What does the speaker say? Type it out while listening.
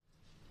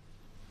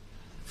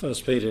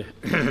First Peter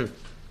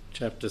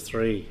chapter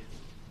 3.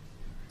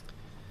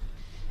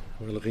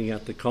 We're looking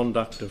at the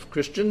conduct of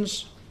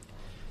Christians,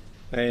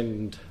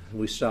 and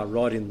we start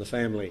right in the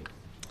family.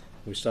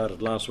 We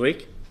started last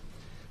week.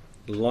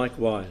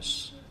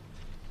 Likewise,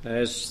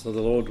 as the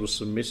Lord was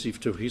submissive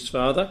to his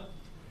Father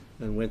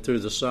and went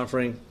through the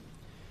suffering,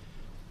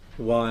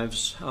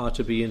 wives are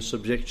to be in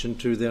subjection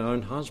to their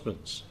own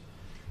husbands,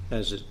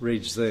 as it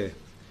reads there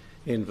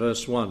in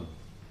verse 1.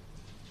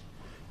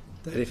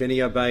 That if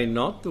any obey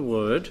not the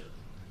word,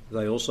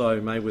 they also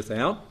may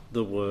without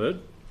the word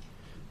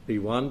be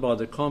won by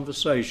the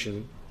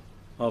conversation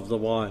of the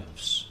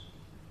wives,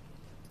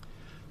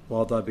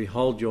 while they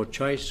behold your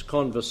chaste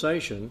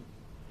conversation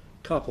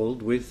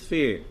coupled with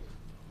fear,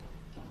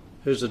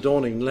 whose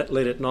adorning let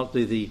it not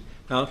be the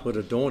outward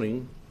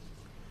adorning,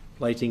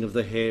 plaiting of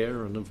the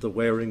hair and of the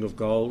wearing of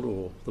gold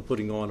or the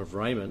putting on of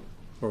raiment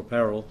or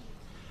apparel,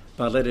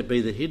 but let it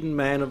be the hidden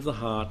man of the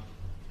heart,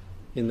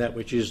 in that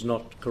which is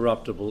not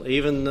corruptible,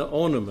 even the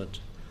ornament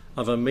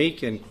of a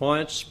meek and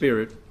quiet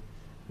spirit,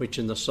 which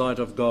in the sight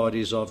of God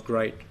is of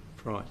great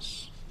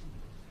price.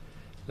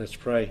 Let's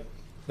pray.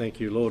 Thank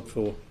you, Lord,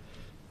 for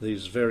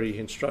these very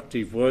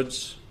instructive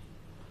words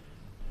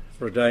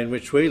for a day in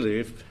which we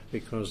live,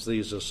 because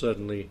these are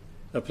certainly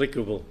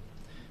applicable.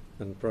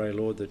 And pray,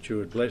 Lord, that you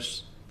would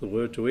bless the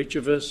word to each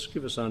of us,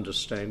 give us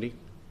understanding,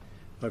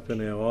 open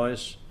our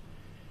eyes,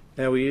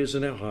 our ears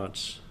and our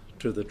hearts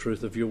to the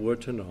truth of your word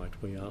tonight,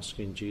 we ask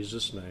in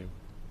Jesus' name.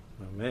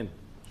 Amen.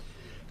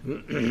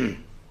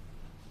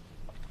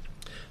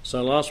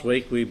 So last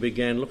week we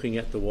began looking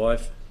at the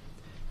wife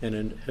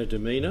and her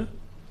demeanour,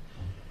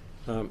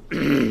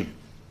 and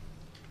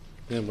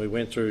we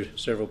went through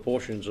several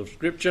portions of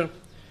Scripture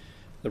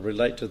that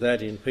relate to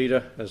that in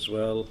Peter as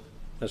well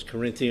as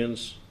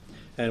Corinthians,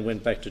 and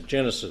went back to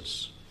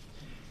Genesis.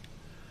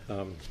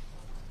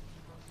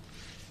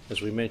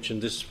 As we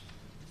mentioned, this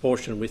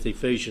portion with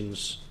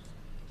Ephesians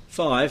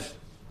 5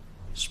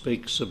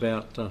 speaks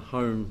about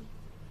home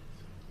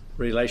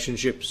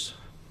relationships.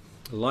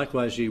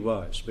 Likewise, ye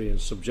wives, be in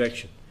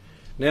subjection.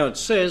 Now it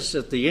says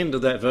at the end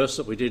of that verse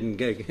that we didn't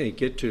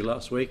get to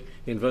last week,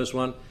 in verse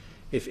 1,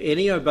 if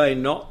any obey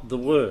not the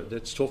word,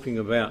 that's talking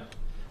about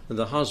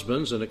the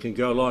husbands, and it can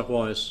go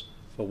likewise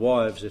for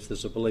wives if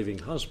there's a believing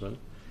husband,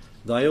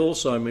 they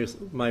also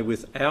may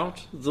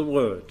without the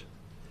word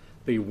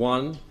be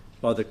won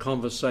by the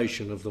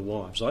conversation of the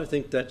wives. I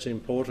think that's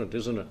important,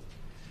 isn't it?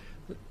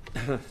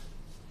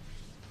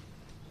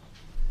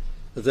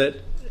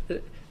 That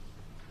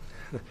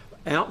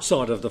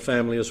outside of the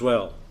family as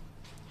well,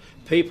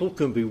 people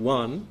can be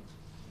won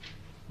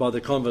by the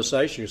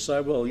conversation. You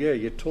say, well, yeah,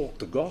 you talk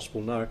the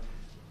gospel. No,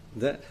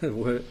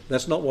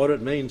 that's not what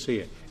it means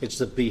here. It's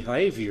the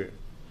behaviour.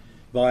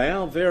 By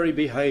our very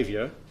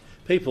behaviour,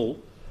 people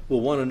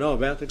will want to know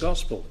about the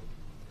gospel.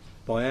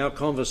 By our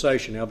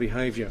conversation, our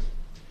behaviour.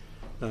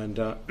 And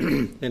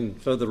and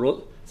further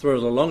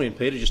along in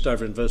Peter, just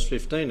over in verse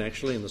 15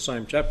 actually, in the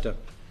same chapter,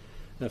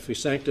 if we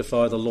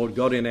sanctify the Lord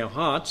God in our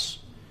hearts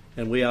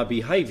and we are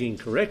behaving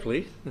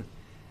correctly,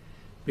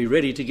 be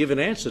ready to give an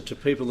answer to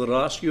people that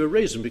ask you a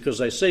reason, because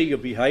they see your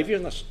behaviour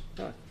and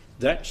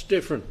that's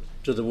different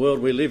to the world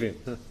we live in,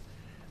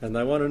 and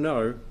they want to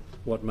know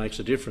what makes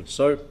a difference.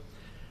 So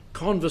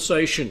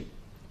conversation,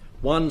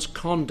 one's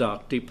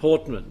conduct,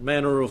 deportment,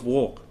 manner of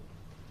walk,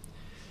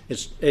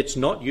 it's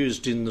not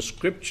used in the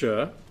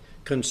Scripture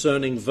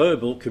concerning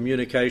verbal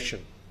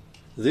communication.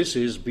 This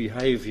is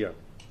behaviour.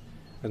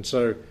 And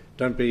so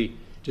don't be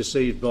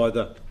deceived by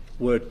the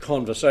word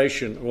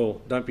conversation, or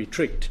don't be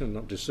tricked and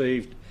not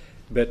deceived,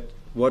 but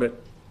what it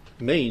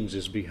means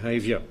is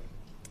behaviour.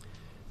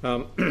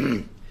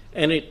 And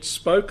it's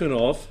spoken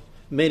of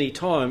many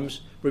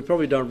times. We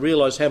probably don't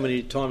realise how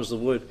many times the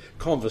word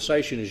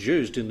conversation is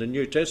used in the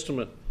New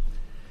Testament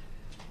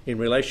in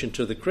relation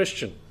to the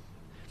Christian.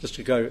 Just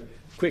to go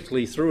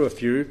quickly through a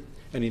few,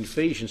 and in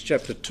Ephesians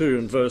chapter 2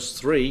 and verse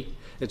 3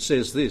 it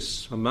says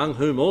this, among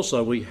whom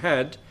also we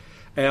had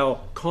our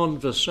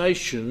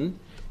conversation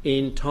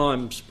in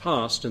times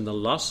past in the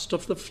lust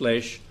of the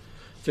flesh,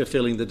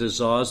 fulfilling the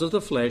desires of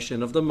the flesh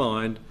and of the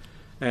mind,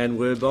 and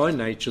were by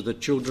nature the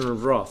children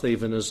of wrath,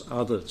 even as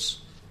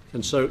others.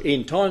 And so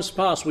in times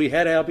past we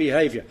had our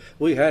behaviour,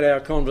 we had our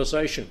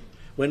conversation.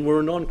 When we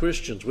were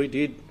non-Christians, we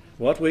did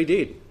what we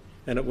did,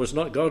 and it was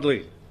not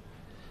godly.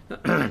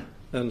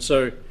 And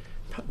so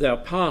our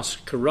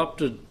past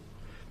corrupted,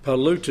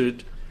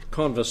 polluted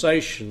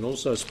conversation,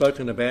 also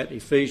spoken about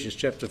Ephesians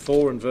chapter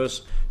 4 and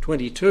verse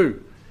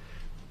 22,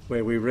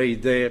 where we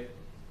read there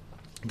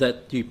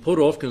that you put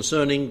off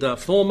concerning the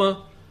former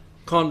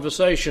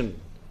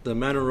conversation, the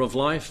manner of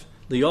life,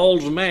 the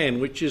old man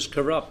which is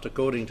corrupt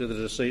according to the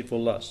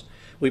deceitful lust.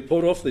 We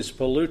put off this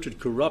polluted,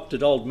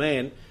 corrupted old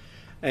man,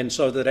 and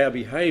so that our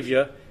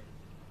behaviour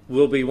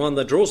will be one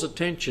that draws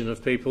attention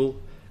of people,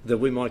 that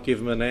we might give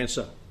them an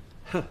answer.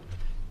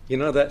 You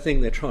know that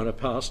thing they're trying to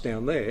pass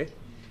down there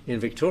in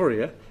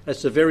Victoria?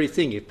 That's the very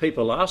thing. If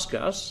people ask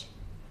us,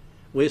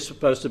 we're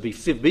supposed to be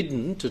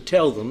forbidden to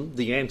tell them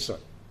the answer.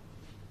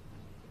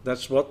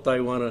 That's what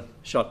they want to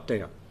shut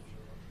down.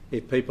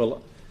 if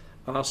people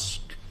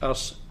ask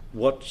us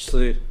what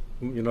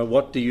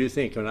do you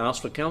think, and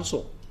ask for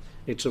counsel.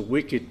 It's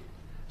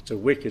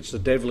a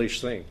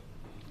devilish thing,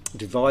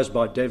 devised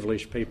by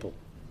devilish people,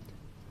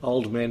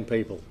 old man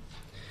people,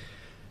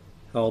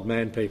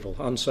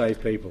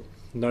 unsaved people,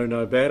 know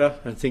no better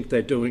and think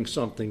they're doing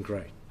something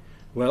great.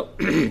 Well,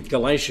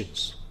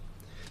 Galatians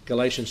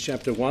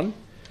chapter 1,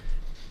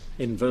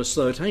 in verse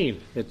 13,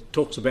 it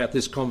talks about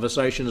this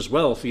conversation as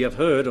well. For you have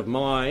heard of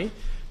my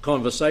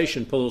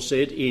conversation, Paul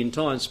said, in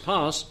times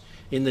past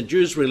in the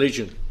Jews'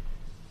 religion,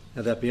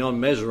 and that beyond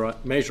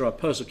measure I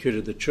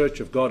persecuted the church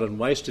of God and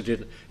wasted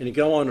it. And you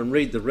go on and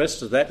read the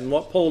rest of that and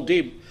what Paul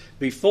did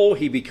before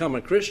he became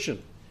a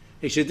Christian.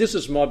 He said, this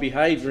is my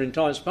behaviour in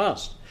times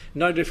past,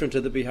 no different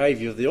to the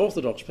behaviour of the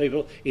Orthodox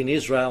people in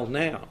Israel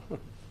now.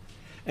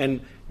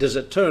 And does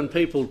it turn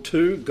people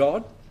to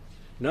God?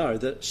 No,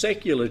 the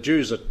secular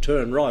Jews are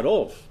turned right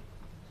off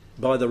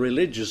by the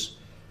religious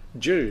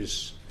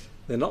Jews.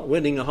 They're not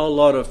winning a whole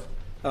lot of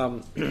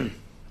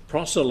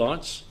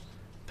proselytes,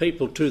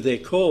 people to their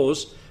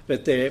cause,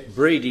 but they're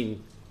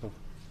breeding,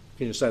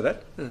 can you say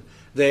that?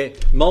 They're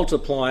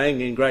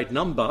multiplying in great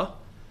number,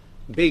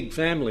 big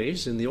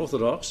families in the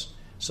Orthodox,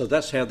 so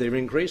that's how they're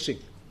increasing.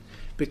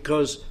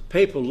 Because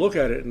people look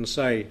at it and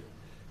say,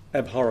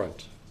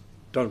 abhorrent,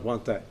 don't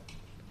want that.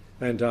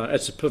 And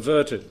it's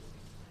perverted.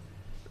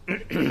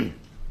 And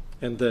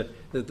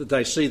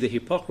they see the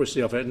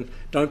hypocrisy of it. And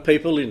don't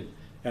people in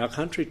our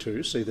country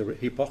too see the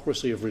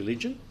hypocrisy of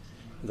religion?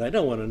 They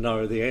don't want to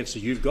know the answer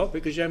you've got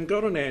because you haven't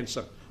got an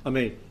answer. I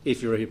mean,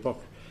 if you're a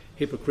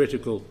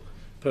hypocritical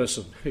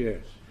person,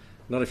 yes.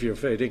 Not if you're a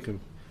fair dinkum,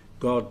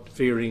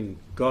 God-fearing,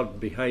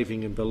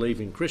 God-behaving and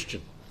believing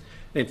Christian.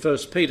 In 1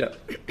 Peter,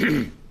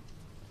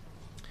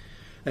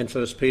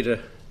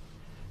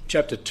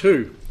 chapter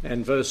 2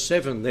 and verse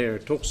 7 there,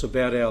 it talks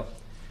about our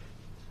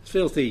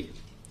filthy...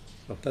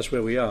 Oh, that's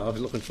where we are. I was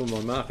looking for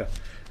my marker.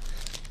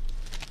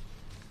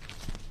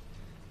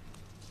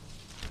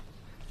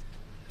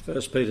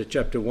 1 Peter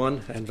chapter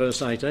 1 and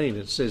verse 18,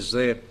 it says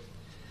there,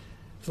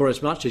 for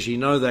as much as ye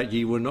know that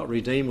ye were not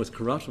redeemed with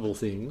corruptible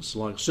things,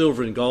 like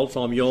silver and gold,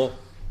 from your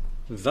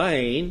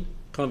vain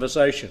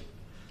conversation.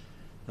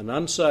 An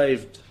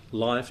unsaved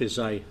life is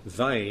a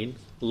vain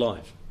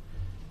life.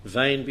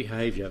 Vain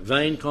behaviour,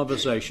 vain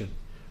conversation,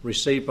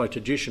 received by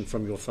tradition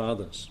from your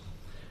fathers.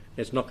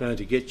 It's not going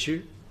to get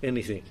you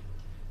anything.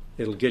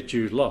 It'll get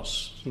you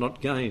loss,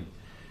 not gain,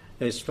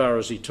 as far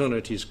as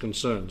eternity is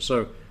concerned.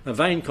 So a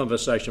vain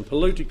conversation,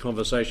 polluted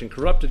conversation,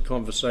 corrupted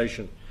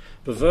conversation,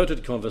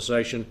 perverted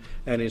conversation.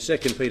 And in 2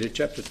 Peter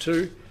chapter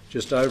 2,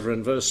 just over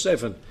in verse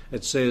 7,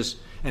 it says,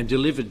 and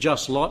delivered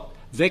just Lot,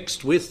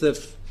 vexed with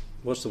the,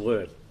 what's the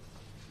word?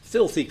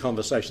 Filthy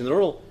conversation.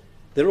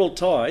 They're all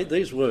tied,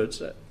 these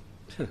words,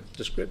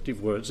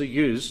 descriptive words, are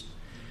used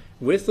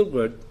with the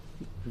word,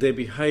 their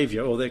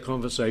behaviour or their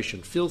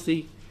conversation.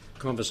 Filthy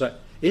conversation.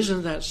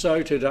 Isn't that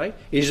so today?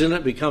 Isn't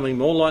it becoming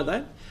more like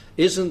that?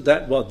 Isn't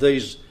that what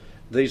these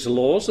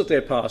laws that they're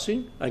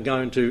passing are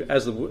going to,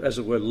 as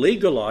it were,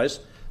 legalise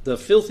the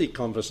filthy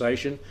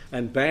conversation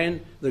and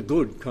ban the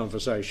good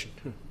conversation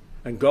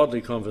and godly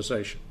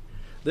conversation?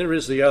 There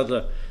is the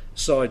other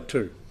side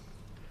too.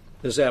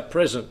 There's our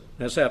present,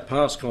 there's our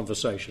past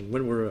conversation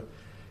when we're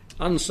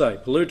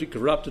unsaved, polluted,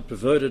 corrupted,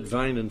 perverted,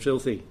 vain and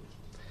filthy.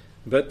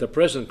 But the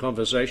present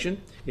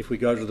conversation, if we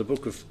go to the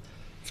book of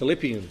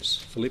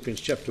Philippians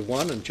chapter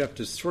 1 and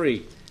chapter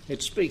 3,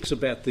 it speaks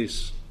about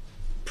this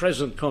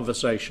present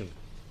conversation.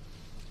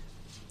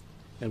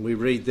 And we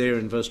read there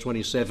in verse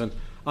 27,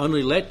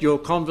 only let your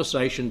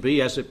conversation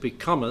be as it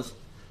becometh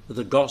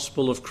the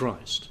gospel of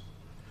Christ.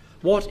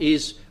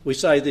 We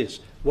say this,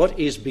 what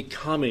is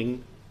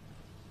becoming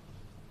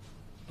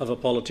of a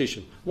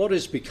politician? What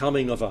is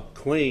becoming of a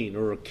queen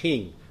or a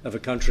king of a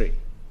country?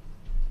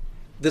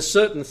 There's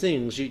certain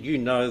things you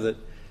know that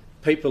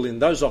people in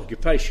those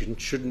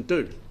occupations shouldn't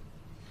do.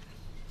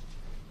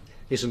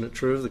 Isn't it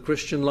true of the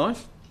Christian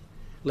life?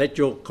 Let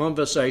your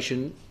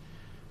conversation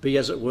be,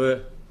 as it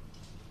were,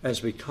 as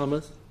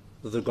becometh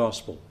the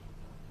gospel.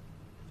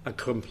 A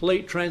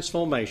complete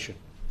transformation,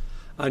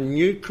 a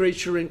new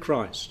creature in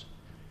Christ,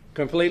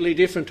 completely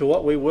different to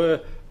what we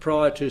were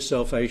prior to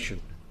salvation.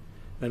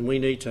 And we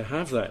need to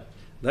have that.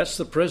 That's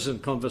the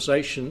present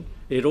conversation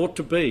it ought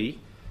to be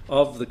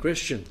of the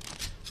Christian.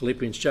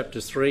 Philippians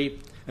chapter 3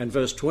 and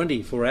verse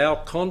 20, for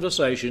our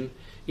conversation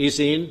is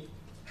in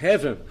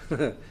heaven.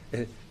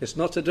 It's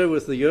not to do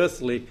with the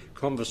earthly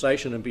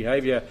conversation and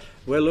behaviour.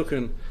 We're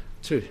looking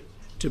to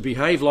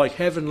behave like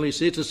heavenly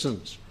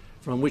citizens,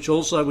 from which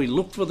also we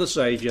look for the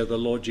Saviour, the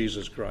Lord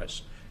Jesus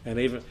Christ. And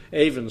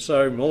even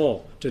so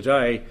more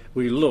today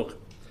we look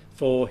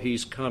for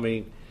his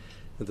coming.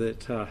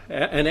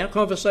 And our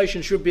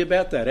conversation should be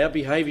about that. Our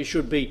behaviour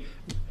should be,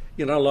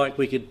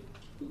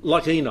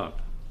 like Enoch.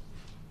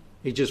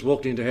 He just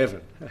walked into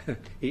heaven.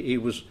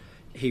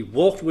 He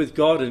walked with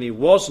God and he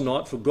was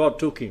not, for God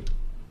took him,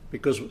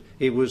 because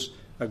he was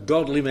a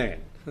godly man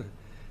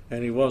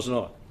and he was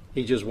not.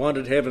 He just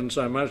wanted heaven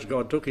so much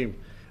God took him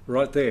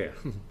right there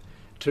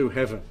to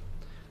heaven.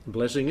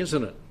 Blessing,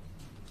 isn't it?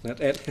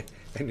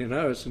 And you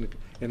know,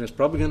 it's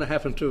probably going to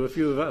happen to a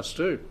few of us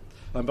too.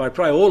 I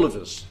pray all of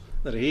us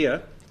that are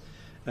here,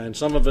 and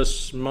some of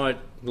us might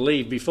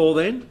leave before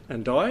then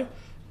and die,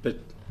 but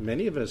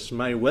many of us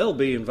may well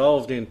be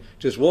involved in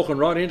just walking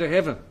right into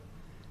heaven.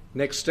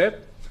 Next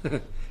step,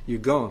 you're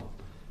gone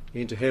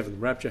into heaven.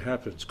 Rapture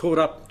happens. Caught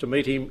up to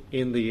meet him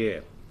in the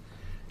air,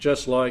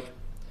 just like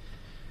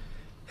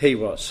he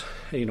was,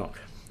 Enoch.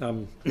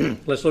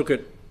 Let's look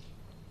at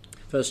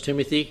 1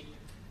 Timothy.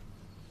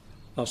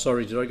 Oh,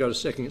 sorry, did I go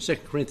to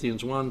 2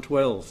 Corinthians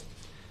 1:12,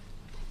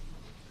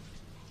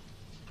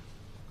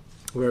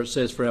 where it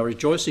says, "For our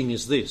rejoicing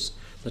is this,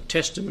 the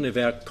testimony of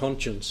our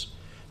conscience,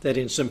 that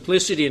in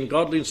simplicity and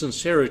godly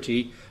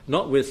sincerity,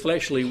 not with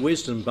fleshly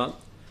wisdom, but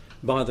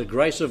by the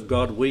grace of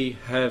God, we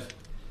have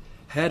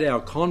had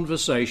our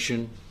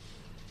conversation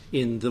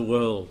in the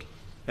world,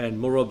 and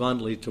more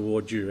abundantly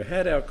toward you."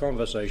 Had our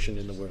conversation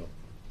in the world.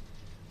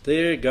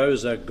 There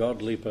goes a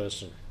godly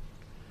person.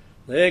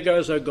 There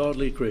goes a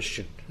godly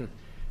Christian.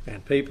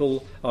 And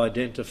people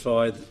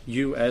identify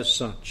you as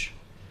such.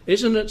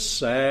 Isn't it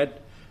sad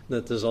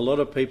that there's a lot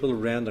of people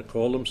around that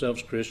call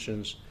themselves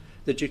Christians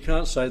that you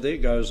can't say, there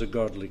goes a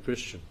godly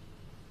Christian?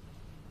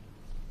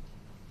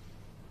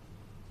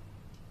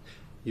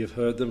 You've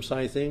heard them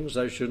say things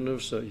they shouldn't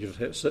have. So you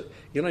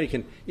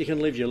can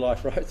live your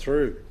life right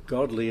through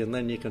godly, and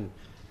then you can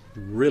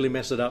really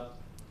mess it up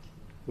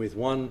with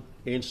one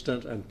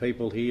instant, and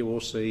people hear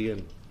or see,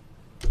 and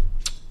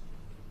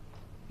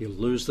you'll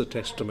lose the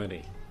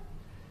testimony.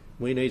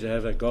 We need to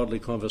have a godly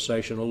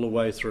conversation all the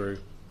way through,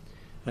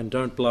 and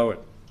don't blow it.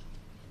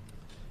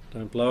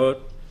 Don't blow it.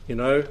 You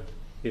know,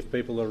 if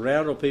people are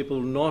around or people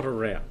not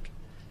around,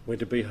 we're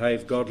to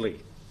behave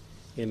godly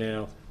in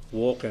our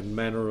walk and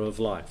manner of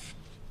life.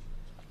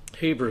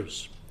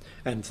 Hebrews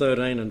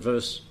 13 and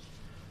verse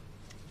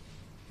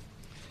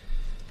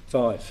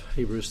 5.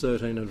 Hebrews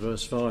 13 and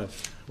verse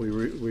 5. We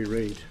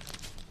read,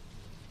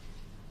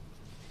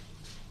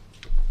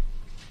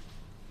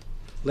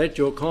 "Let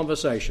your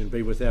conversation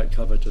be without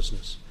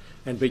covetousness,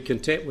 and be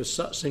content with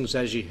such things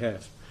as ye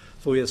have.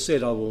 For he hath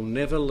said, I will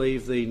never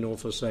leave thee nor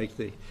forsake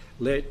thee."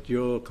 Let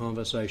your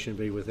conversation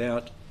be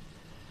without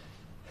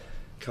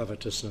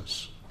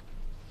covetousness.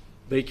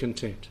 Be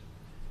content.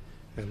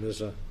 And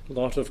there's a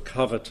lot of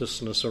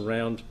covetousness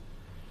around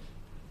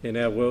in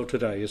our world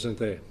today, isn't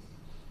there?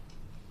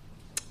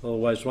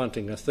 Always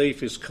wanting. A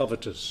thief is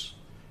covetous.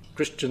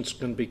 Christians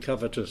can be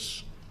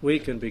covetous. We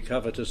can be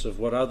covetous of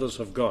what others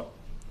have got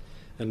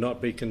and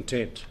not be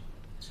content,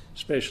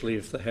 especially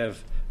if they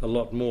have a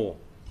lot more.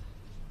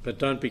 But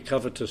don't be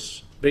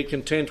covetous. Be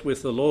content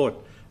with the Lord.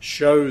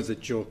 Show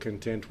that you're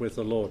content with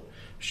the Lord.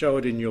 Show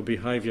it in your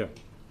behaviour.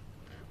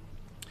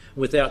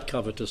 Without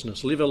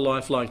covetousness. Live a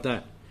life like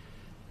that.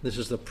 This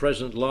is the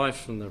present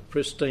life and the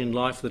pristine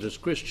life that as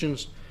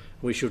Christians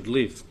we should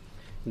live.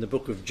 In the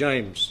book of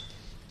James,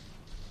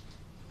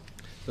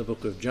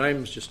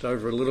 just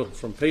over a little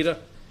from Peter,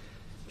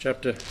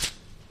 chapter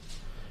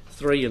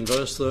 3 and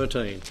verse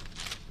 13.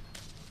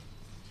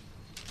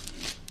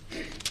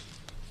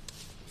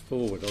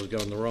 Forward, I was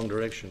going the wrong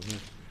direction.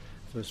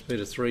 1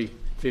 Peter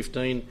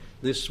 3:15,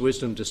 "This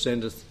wisdom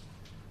descendeth,"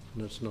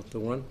 that's not the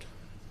one.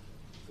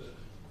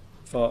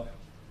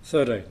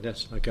 13,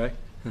 that's okay.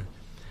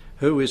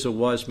 "Who is a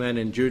wise man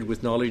endued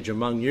with knowledge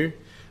among you?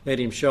 Let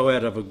him show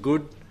out of a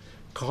good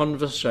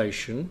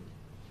conversation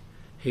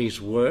his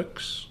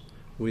works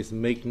with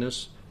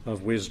meekness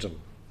of wisdom."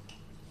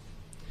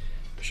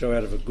 Show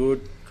out of a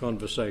good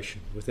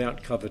conversation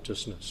without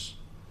covetousness.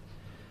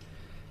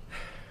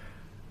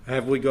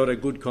 Have we got a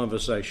good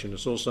conversation?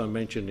 It's also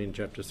mentioned in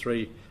chapter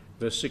 3,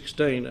 verse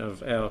 16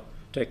 of our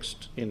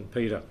text in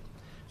Peter.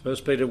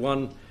 1 Peter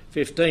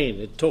 1:15,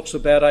 it talks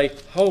about a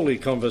holy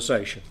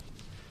conversation.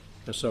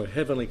 And so a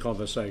heavenly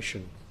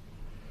conversation,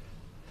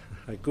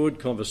 a good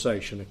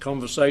conversation, a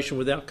conversation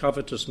without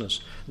covetousness.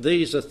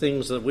 These are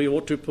things that we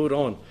ought to put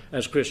on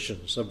as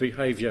Christians, a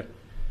behaviour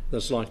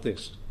that's like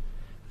this.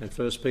 And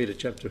 1 Peter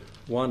chapter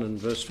 1 and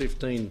verse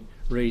 15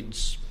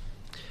 reads,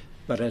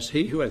 "But as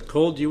he who hath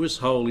called you is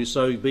holy,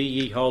 so be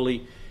ye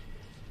holy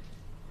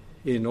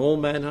in all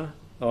manner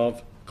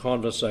of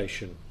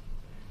conversation."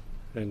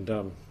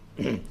 And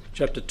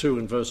chapter 2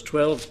 and verse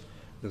 12,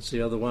 that's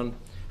the other one,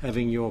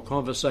 "Having your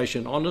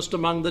conversation honest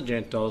among the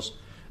Gentiles,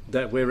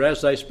 that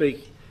whereas they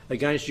speak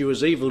against you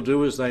as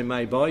evildoers, they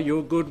may by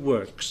your good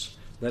works,"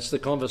 that's the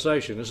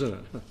conversation, isn't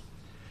it?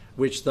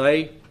 "Which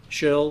they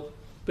shall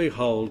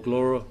behold,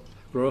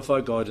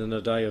 glorify God in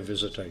the day of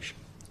visitation."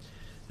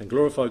 And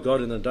glorify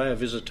God in the day of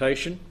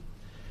visitation,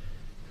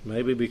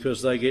 maybe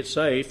because they get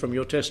saved from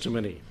your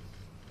testimony.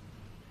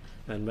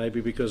 And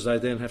maybe because they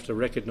then have to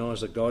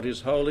recognise that God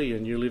is holy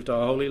and you lived a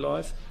holy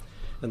life,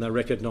 and they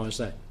recognise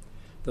that.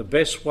 The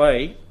best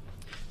way,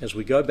 as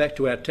we go back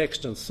to our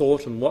text and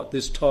thought and what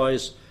this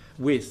ties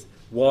with,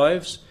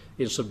 wives,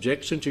 in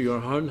subjection to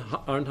your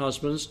own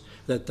husbands,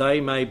 that they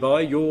may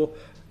by your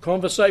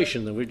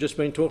conversation that we've just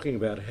been talking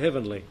about,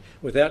 heavenly,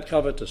 without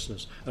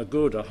covetousness, a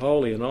good, a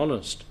holy and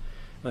honest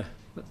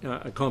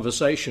a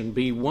conversation,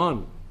 be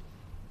one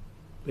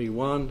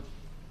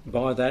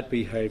by that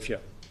behaviour.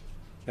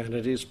 And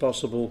it is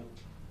possible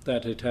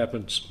that it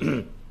happens.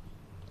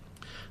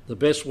 The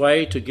best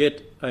way to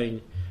get a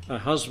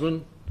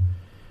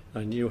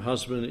new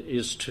husband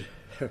is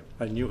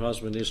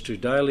to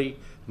daily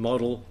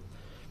model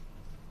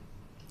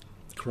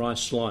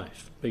Christ's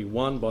life, be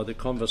won by the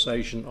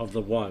conversation of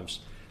the wives.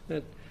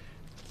 Now,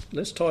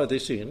 let's tie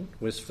this in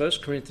with 1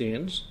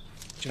 Corinthians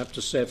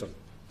chapter 7.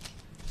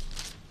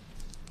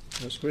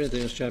 1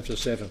 Corinthians chapter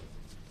 7.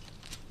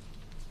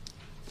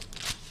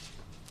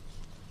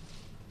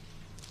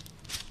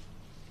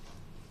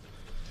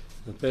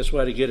 The best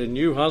way to get a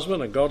new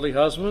husband, a godly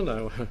husband,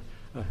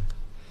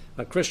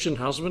 a Christian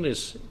husband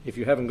is, if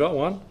you haven't got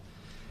one,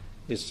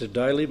 is to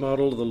daily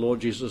model the Lord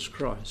Jesus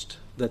Christ,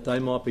 that they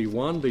might be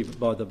won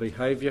by the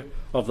behaviour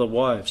of the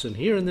wives. And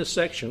here in this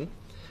section,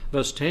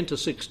 verse 10 to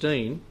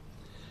 16,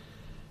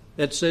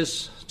 it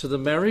says, "To the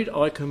married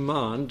I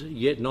command,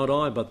 yet not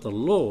I, but the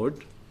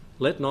Lord,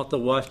 let not the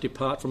wife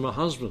depart from her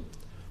husband."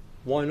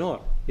 Why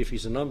not? If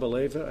he's an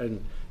unbeliever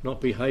and not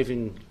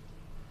behaving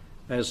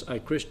as a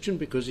Christian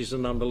because he's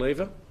an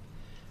unbeliever,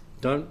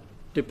 don't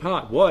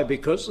depart. Why?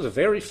 Because of the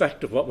very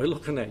fact of what we're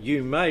looking at.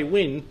 You may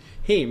win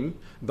him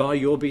by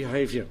your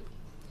behaviour.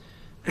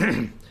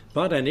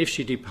 But, and if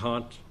she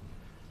depart,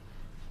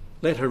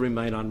 let her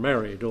remain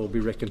unmarried or be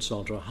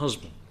reconciled to her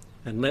husband,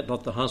 and let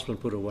not the husband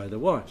put away the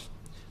wife.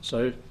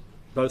 So,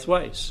 both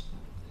ways.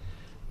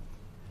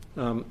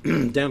 Down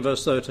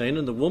verse 13,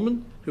 "And the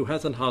woman who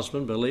hath an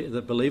husband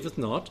that believeth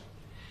not,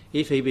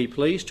 if he be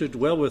pleased to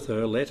dwell with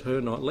her, let her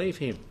not leave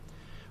him."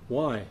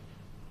 Why?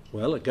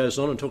 Well, it goes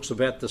on and talks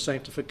about the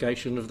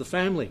sanctification of the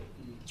family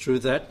through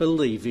that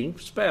believing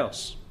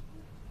spouse.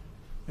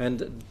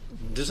 And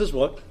this is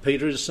what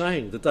Peter is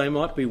saying, that they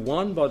might be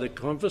won by the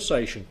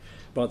conversation,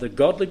 by the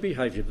godly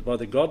behaviour, by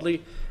the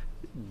godly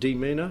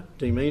demeanour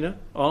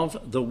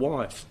of the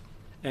wife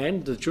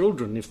and the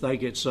children if they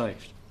get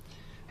saved.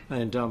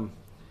 And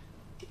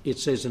it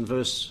says in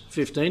verse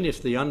 15,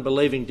 if the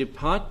unbelieving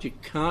depart, you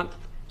can't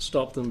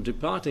stop them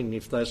departing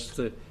if that's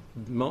the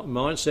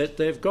mindset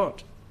they've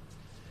got.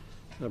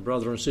 A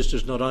brother and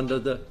sister's not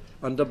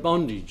under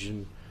bondage,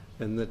 and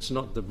that's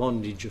not the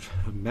bondage of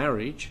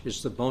marriage,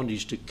 it's the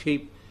bondage to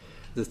keep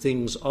the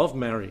things of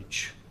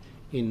marriage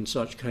in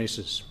such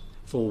cases.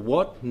 "For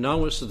what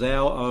knowest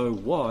thou, O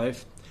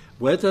wife,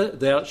 whether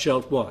thou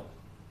shalt" what?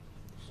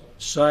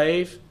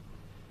 "Save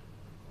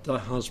thy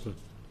husband."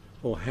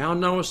 Or how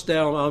knowest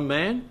thou, O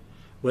man,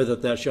 whether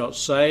thou shalt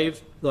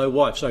save thy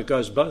wife? So it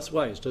goes both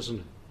ways, doesn't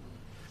it?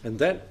 And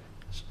that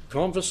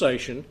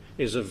conversation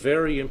is a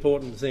very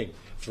important thing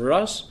for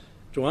us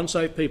to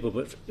unsaved people,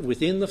 but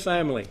within the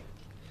family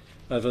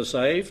of a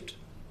saved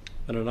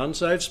and an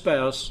unsaved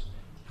spouse,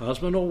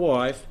 husband or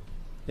wife,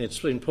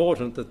 it's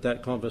important that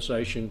that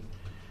conversation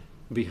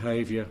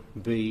behaviour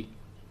be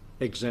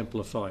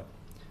exemplified.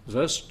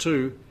 Verse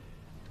 2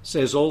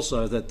 says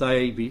also that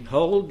they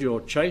behold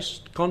your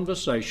chaste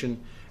conversation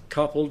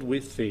coupled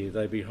with fear.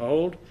 They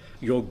behold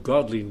your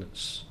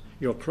godliness,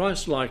 your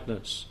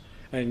Christ-likeness,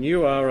 and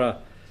you are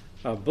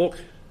a book,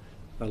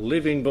 a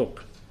living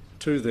book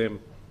to them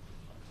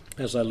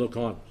as they look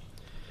on.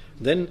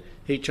 Then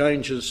he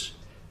changes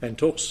and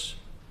talks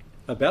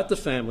about the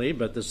family,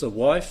 but there's the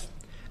wife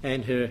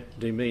and her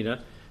demeanour,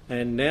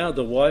 and now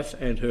the wife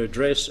and her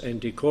dress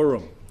and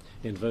decorum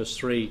in verse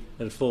 3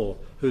 and 4,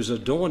 whose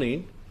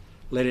adorning,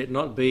 let it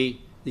not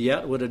be the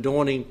outward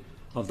adorning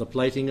of the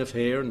plaiting of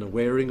hair and the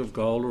wearing of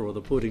gold or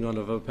the putting on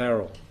of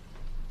apparel.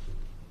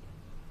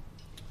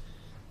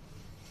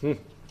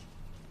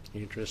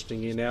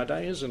 Interesting in our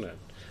day, isn't it?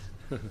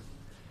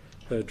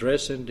 Her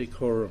dress and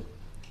decorum.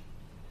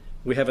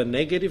 We have a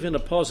negative and a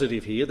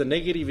positive here. The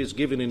negative is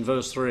given in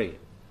verse 3.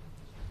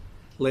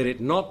 Let it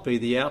not be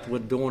the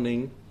outward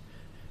adorning,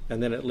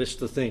 and then it lists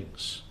the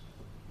things.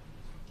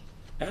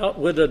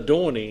 Outward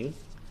adorning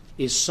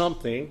is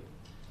something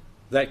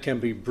that can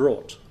be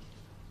brought.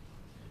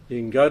 You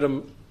can go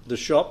to the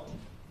shop,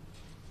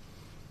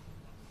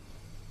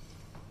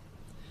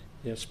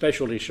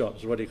 specialty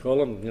shops, what do you call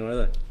them?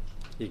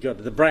 You've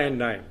got the brand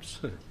names,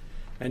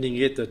 and you can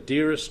get the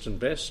dearest and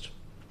best.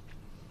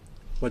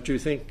 What do you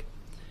think?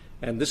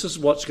 And this is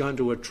what's going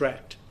to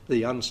attract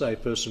the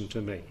unsaved person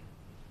to me.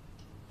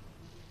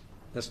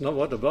 That's not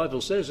what the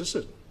Bible says, is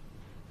it?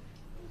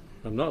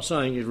 I'm not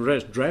saying you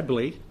dress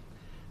drably,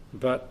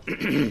 but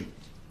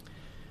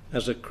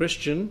as a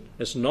Christian,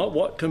 it's not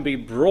what can be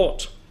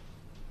brought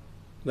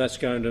that's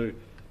going to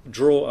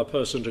draw a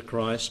person to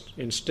Christ.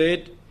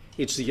 Instead,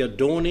 it's the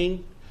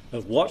adorning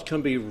of what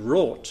can be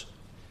wrought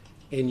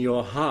in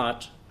your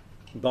heart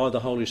by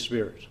the Holy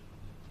Spirit.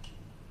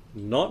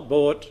 Not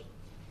bought,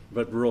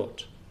 but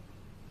wrought.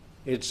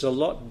 It's a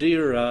lot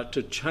dearer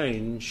to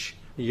change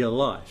your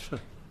life.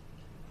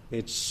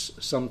 It's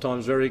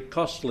sometimes very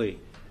costly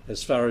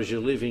as far as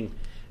your living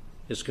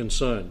is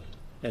concerned.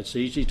 It's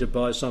easy to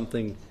buy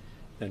something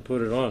and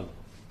put it on.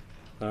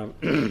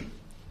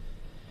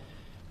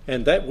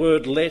 And that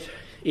word, let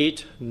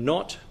it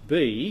not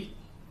be,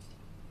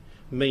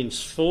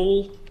 means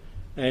full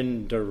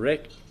and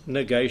direct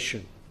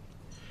negation.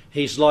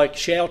 He's like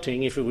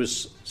shouting, if he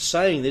was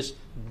saying this,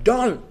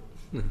 don't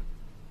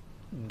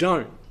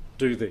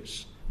do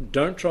this.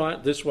 Don't try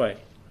it this way.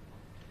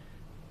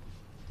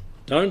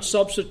 Don't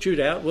substitute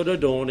outward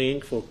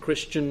adorning for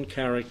Christian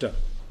character.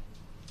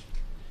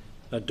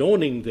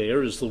 Adorning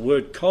there is the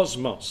word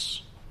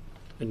cosmos.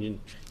 And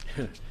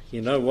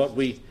you know what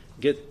we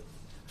get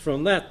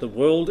from that, the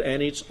world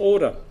and its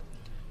order.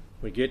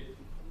 We get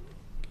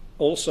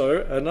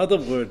also another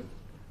word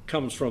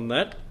comes from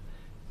that,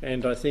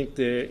 and I think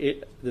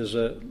there's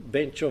a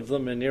bench of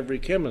them in every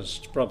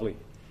chemist probably.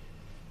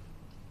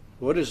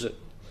 What is it?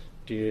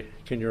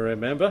 Can you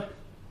remember?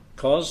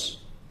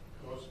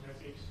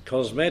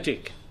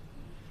 Cosmetic.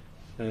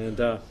 And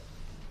the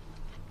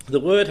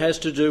word has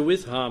to do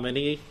with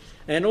harmony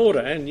and order.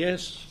 And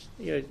yes,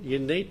 you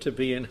need to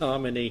be in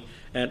harmony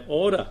and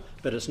order,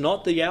 but it's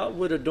not the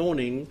outward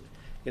adorning,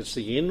 it's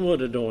the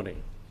inward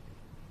adorning.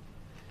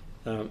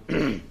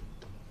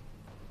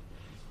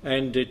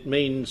 And it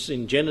means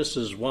in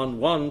Genesis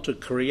 1:1 to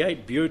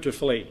create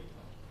beautifully.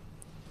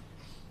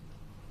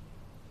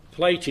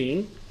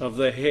 Plaiting of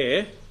the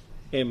hair,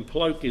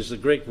 emploke is the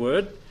Greek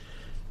word,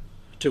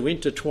 to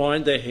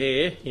intertwine the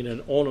hair in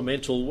an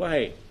ornamental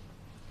way.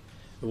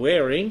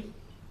 Wearing,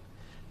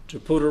 to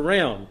put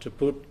around, to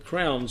put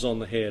crowns on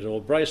the head or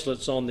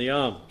bracelets on the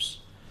arms.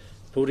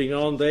 Putting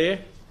on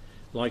there,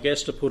 like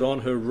Esther put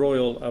on her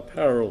royal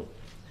apparel.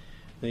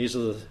 These are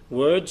the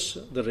words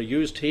that are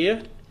used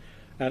here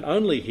and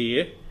only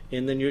here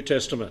in the New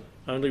Testament,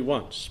 only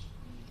once.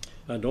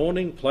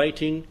 Adorning,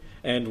 plaiting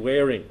and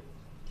wearing.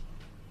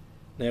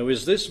 Now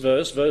is this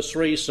verse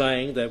 3,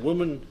 saying that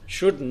women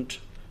shouldn't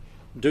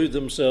do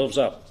themselves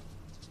up?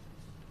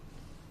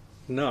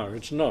 No,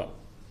 it's not.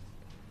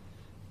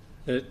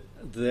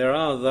 There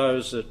are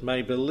those that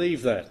may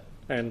believe that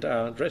and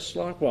are dressed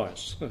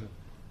likewise.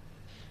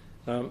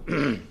 But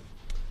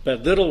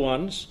little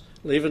ones,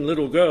 even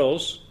little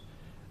girls,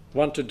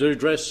 want to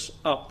dress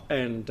up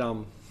and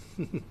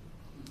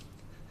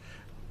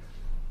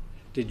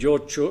did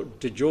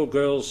your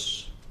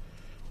girls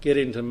get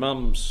into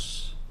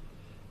mum's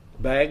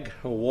bag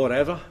or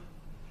whatever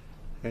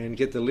and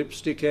get the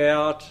lipstick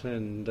out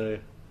and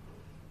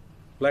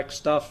black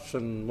stuff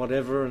and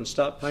whatever and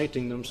start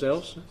painting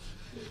themselves?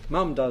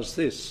 Mum does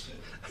this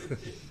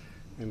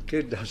and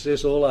kid does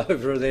this all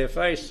over their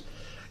face,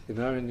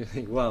 and you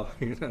think, well,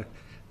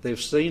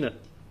 they've seen it.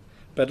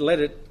 But let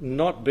it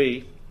not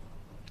be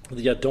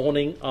the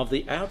adorning of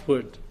the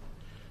outward.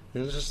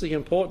 And this is the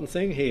important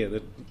thing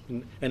here.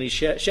 And he's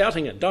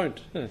shouting it, don't.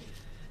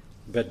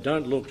 But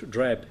don't look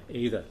drab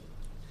either.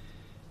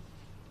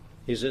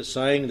 Is it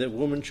saying that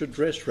women should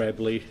dress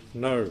drably?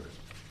 No.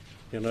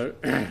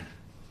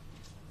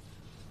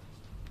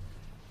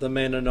 The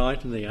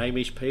Mennonite and the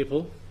Amish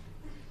people,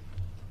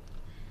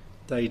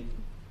 they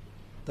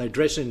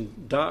dress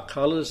in dark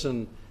colours,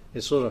 and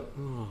it's sort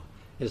of,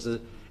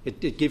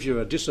 it gives you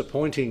a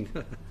disappointing,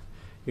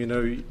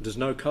 there's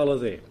no colour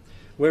there.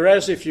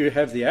 Whereas if you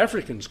have the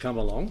Africans come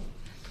along,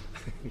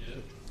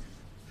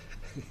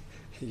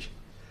 the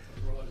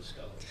brightest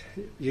colour.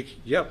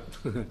 Yep,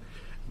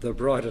 the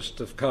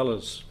brightest of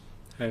colours,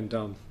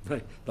 and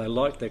they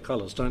like their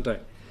colours, don't they?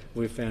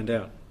 We've found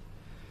out.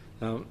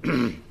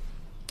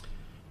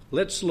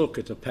 Let's look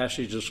at a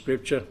passage of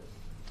Scripture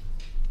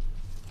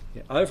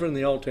over in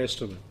the Old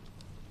Testament,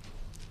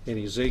 in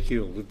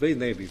Ezekiel. We've been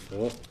there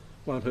before,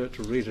 won't hurt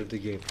to read it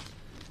again.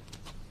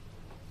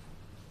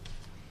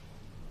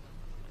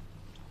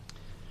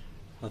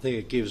 I think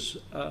it gives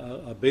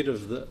a bit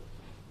of the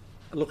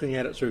looking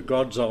at it through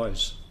God's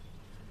eyes.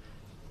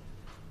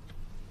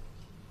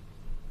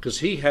 Because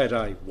he had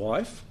a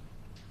wife,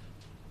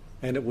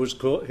 and it was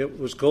called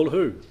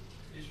who?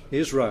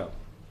 Israel.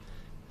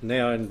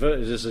 Now in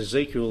this is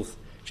Ezekiel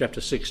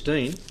chapter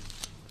 16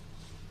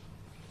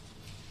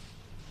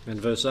 and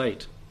verse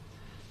 8,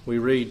 we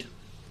read,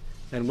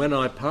 "And when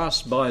I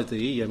passed by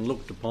thee and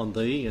looked upon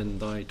thee, and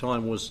thy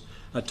time was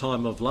a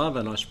time of love,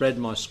 and I spread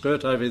my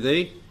skirt over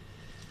thee."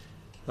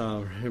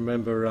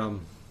 Remember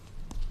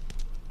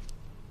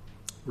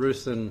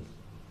Ruth and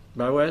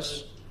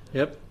Boaz?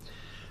 Yep.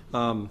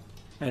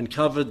 "And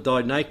covered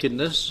thy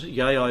nakedness,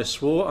 yea, I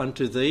swore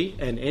unto thee,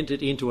 and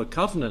entered into a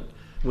covenant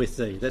with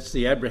thee." That's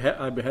the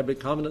Abrahamic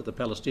covenant, the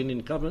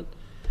Palestinian covenant,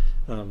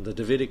 the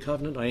Davidic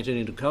covenant. "I entered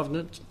into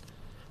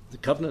the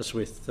covenants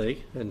with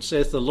thee, and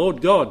saith the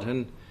Lord God,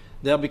 and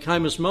thou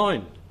becamest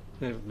mine."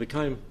 Thou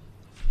became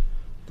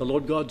the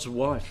Lord God's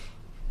wife.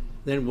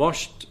 "Then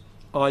washed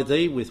I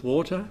thee with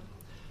water,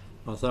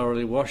 I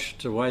thoroughly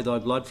washed away thy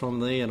blood from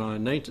thee, and I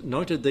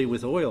anointed thee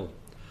with oil.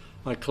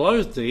 I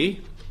clothed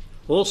thee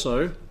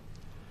also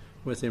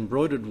with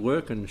embroidered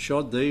work, and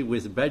shod thee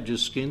with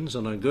badgers' skins,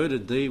 and I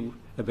girded thee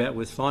about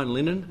with fine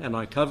linen, and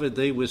I covered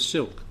thee with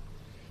silk."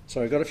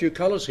 So we've got a few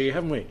colours here,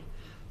 haven't we?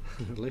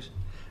 At least.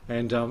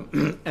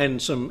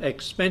 And some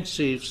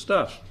expensive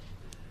stuff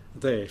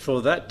there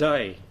for that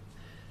day.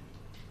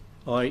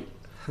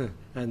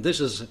 And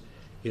this is,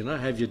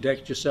 have you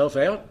decked yourself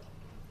out?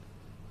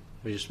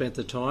 Have you spent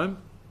the time?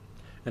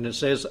 And it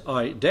says,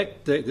 "I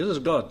decked thee," this is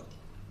God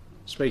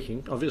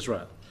speaking of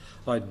Israel,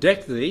 I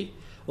deck thee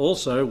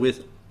also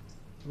with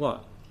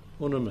what?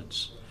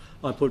 Ornaments.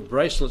 I put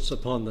bracelets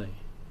upon thee,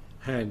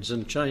 hands,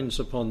 and chains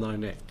upon thy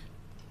neck.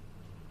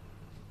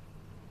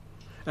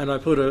 And I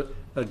put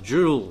a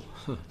jewel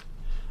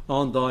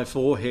on thy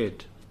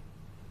forehead.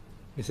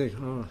 You think,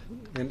 oh,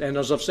 and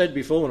as I've said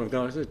before, and I've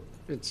gone,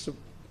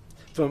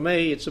 for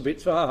me it's a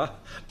bit far,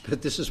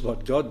 but this is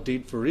what God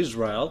did for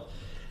Israel,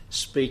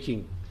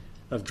 speaking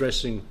of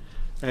dressing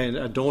and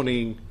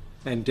adorning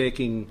and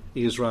decking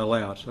Israel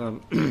out.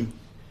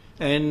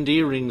 And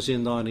earrings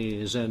in thine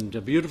ears, and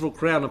a beautiful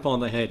crown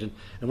upon thy head.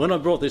 And when I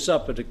brought this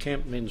up at a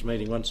camp men's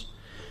meeting once,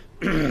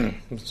 but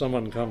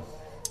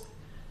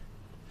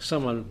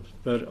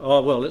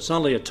oh well, it's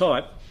only a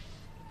type.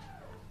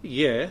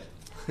 Yeah,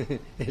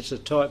 it's a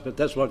type, but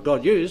that's what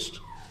God used.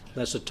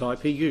 That's the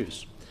type He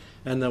used.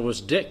 And they was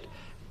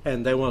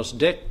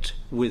decked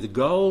with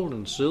gold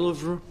and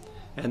silver,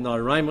 and thy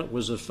raiment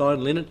was of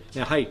fine linen.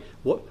 Now, hey,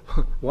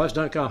 wives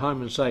don't go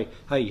home and say,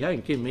 hey, you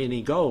ain't give me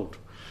any gold.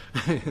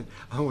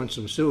 I want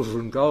some silver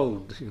and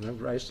gold,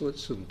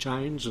 bracelets and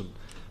chains, and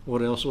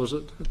what else was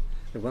it?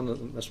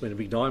 One must have been a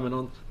big diamond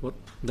on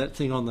that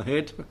thing on the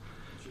head.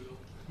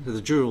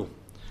 The jewel.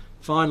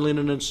 Fine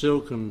linen and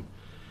silk and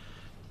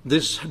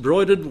this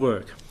broidered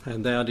work.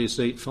 And thou didst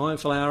eat fine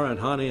flour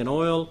and honey and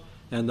oil,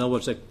 and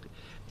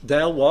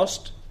thou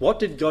wast, what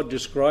did God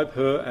describe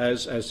her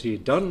as He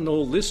had done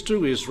all this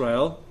to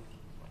Israel?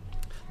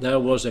 Thou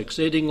was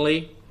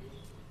exceedingly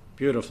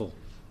beautiful,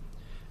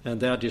 and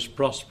thou didst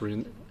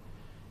prosper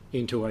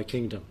into a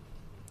kingdom.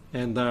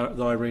 And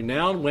thy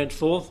renown went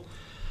forth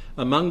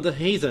among the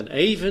heathen,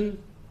 even,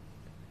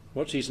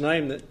 what's his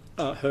name,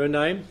 her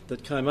name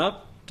that came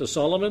up to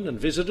Solomon and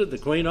visited the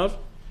queen of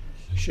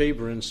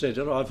Sheba and said,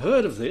 I've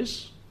heard of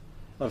this,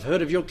 I've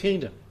heard of your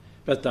kingdom,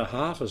 but the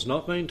half has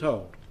not been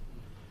told.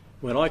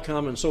 When I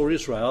come and saw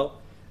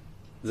Israel,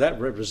 that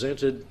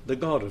represented the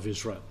God of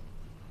Israel.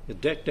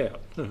 It decked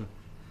out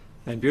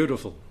and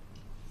beautiful.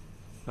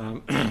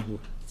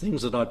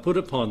 Things that I put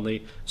upon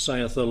thee,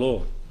 saith the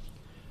Lord.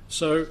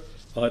 So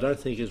I don't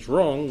think it's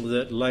wrong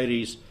that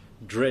ladies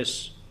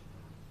dress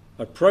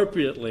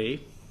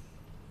appropriately,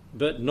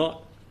 but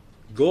not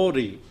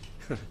gaudy,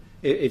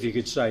 if you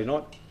could say,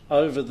 not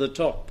over the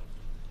top.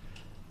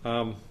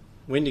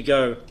 When you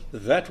go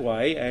that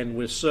way and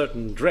with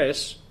certain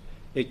dress,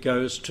 it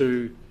goes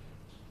to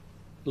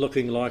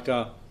looking like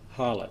a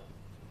harlot.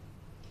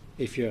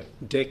 If you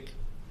deck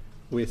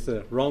with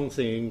the wrong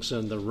things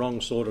and the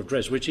wrong sort of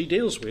dress, which he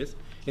deals with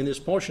in this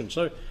portion.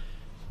 So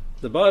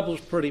the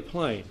Bible's pretty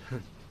plain.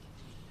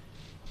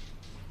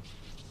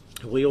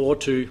 We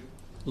ought to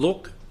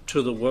look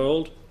to the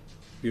world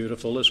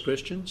beautiful as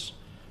Christians,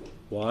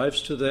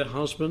 wives to their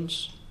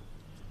husbands,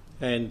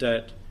 and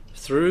that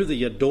through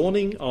the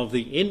adorning of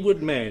the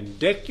inward man,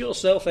 deck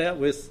yourself out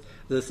with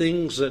the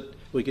things that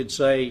we could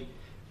say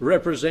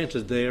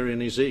represented there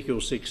in Ezekiel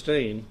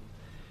 16,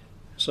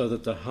 so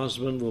that the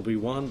husband will be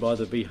won by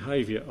the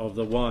behaviour of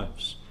the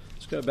wives.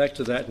 Let's go back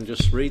to that and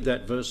just read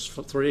that verse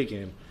 3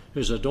 again.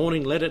 Whose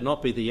adorning, let it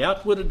not be the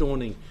outward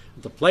adorning,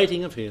 the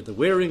plaiting of hair, the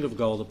wearing of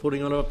gold, the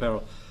putting on of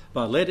apparel,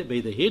 but let it be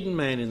the hidden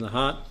man in the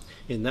heart,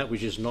 in that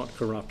which is not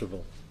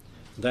corruptible.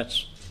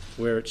 That's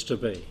where it's to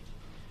be.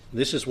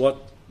 This is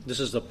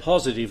the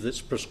positive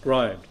that's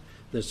prescribed.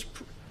 That's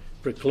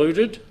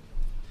precluded,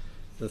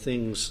 the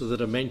things that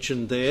are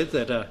mentioned there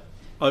that are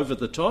over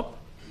the top.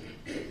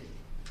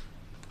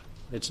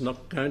 It's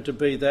not going to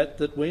be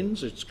that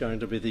wins, it's going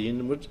to be the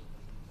inward.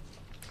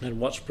 And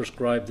what's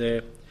prescribed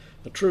there,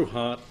 a true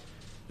heart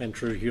and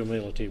true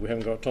humility. We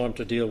haven't got time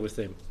to deal with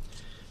them.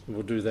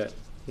 We'll do that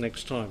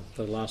next time,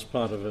 the last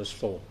part of verse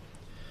 4.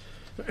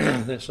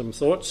 There's some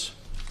thoughts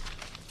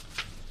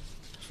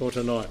for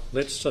tonight.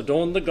 Let's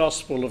adorn the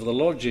gospel of the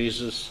Lord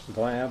Jesus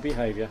by our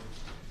behaviour,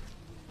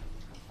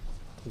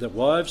 that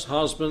wives,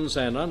 husbands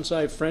and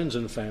unsaved friends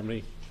and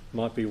family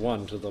might be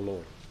won to the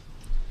Lord.